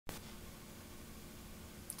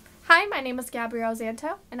Hi, my name is Gabrielle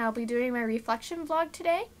Zantow, and I'll be doing my reflection vlog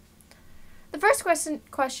today. The first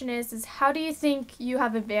question is how do you think you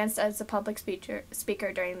have advanced as a public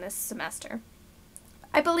speaker during this semester?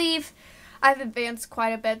 I believe I've advanced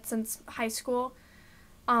quite a bit since high school.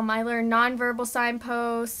 I learned nonverbal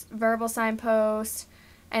signposts, verbal signposts,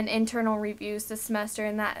 and internal reviews this semester,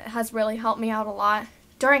 and that has really helped me out a lot.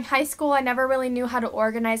 During high school, I never really knew how to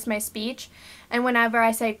organize my speech, and whenever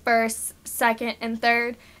I say first, second, and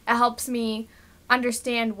third, it helps me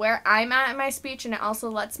understand where I'm at in my speech, and it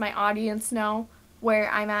also lets my audience know where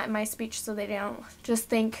I'm at in my speech so they don't just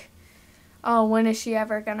think, oh, when is she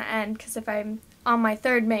ever going to end? Because if I'm on my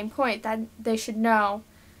third main point, that they should know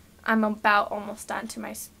I'm about almost down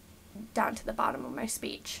to the bottom of my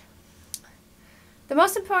speech. The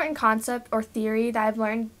most important concept or theory that I've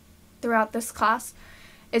learned throughout this class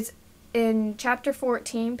is in chapter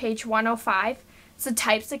 14, page 105. It's the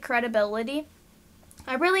types of credibility.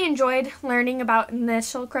 I really enjoyed learning about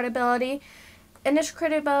initial credibility. Initial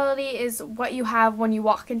credibility is what you have when you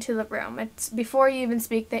walk into the room. It's before you even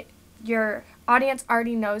speak that your audience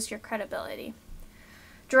already knows your credibility.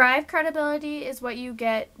 Derived credibility is what you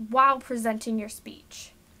get while presenting your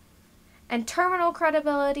speech. And terminal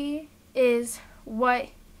credibility is what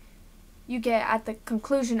you get at the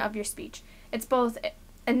conclusion of your speech. It's both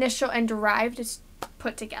initial and derived is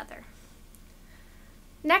put together.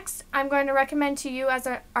 Next, I'm going to recommend to you as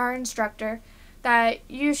our instructor that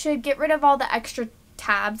you should get rid of all the extra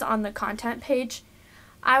tabs on the content page.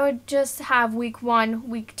 I would just have week 1,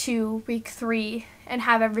 week 2, week 3, and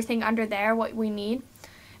have everything under there, what we need.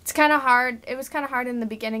 It's kind of hard. It was kind of hard in the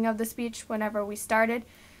beginning of the speech whenever we started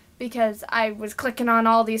because I was clicking on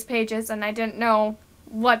all these pages and I didn't know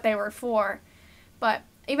what they were for. But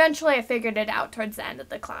eventually I figured it out towards the end of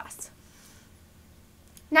the class.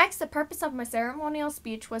 Next, the purpose of my ceremonial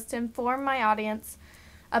speech was to inform my audience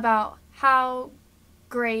about how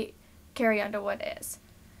great Carrie Underwood is.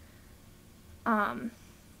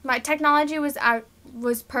 My technology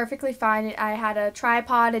was perfectly fine. I had a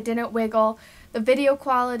tripod, it didn't wiggle. The video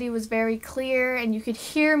quality was very clear and you could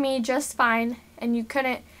hear me just fine, and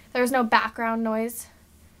there was no background noise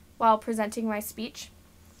while presenting my speech.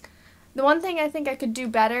 The one thing I think I could do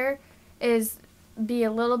better is be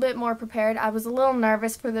a little bit more prepared. I was a little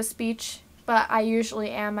nervous for the speech, but I usually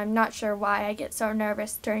am. I'm not sure why I get so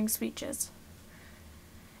nervous during speeches.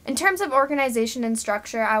 In terms of organization and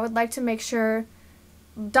structure, I would like to make sure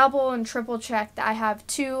double and triple check that I have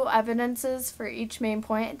 2 evidences for each main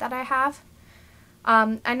point that I have.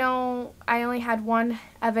 I know I only had 1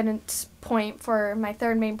 evidence point for my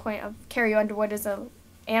third main point of Carrie Underwood is an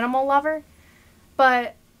animal lover,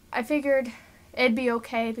 but I figured it'd be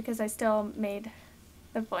okay because I still made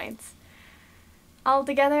the points.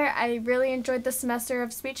 Altogether, I really enjoyed this semester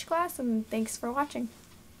of speech class, and thanks for watching.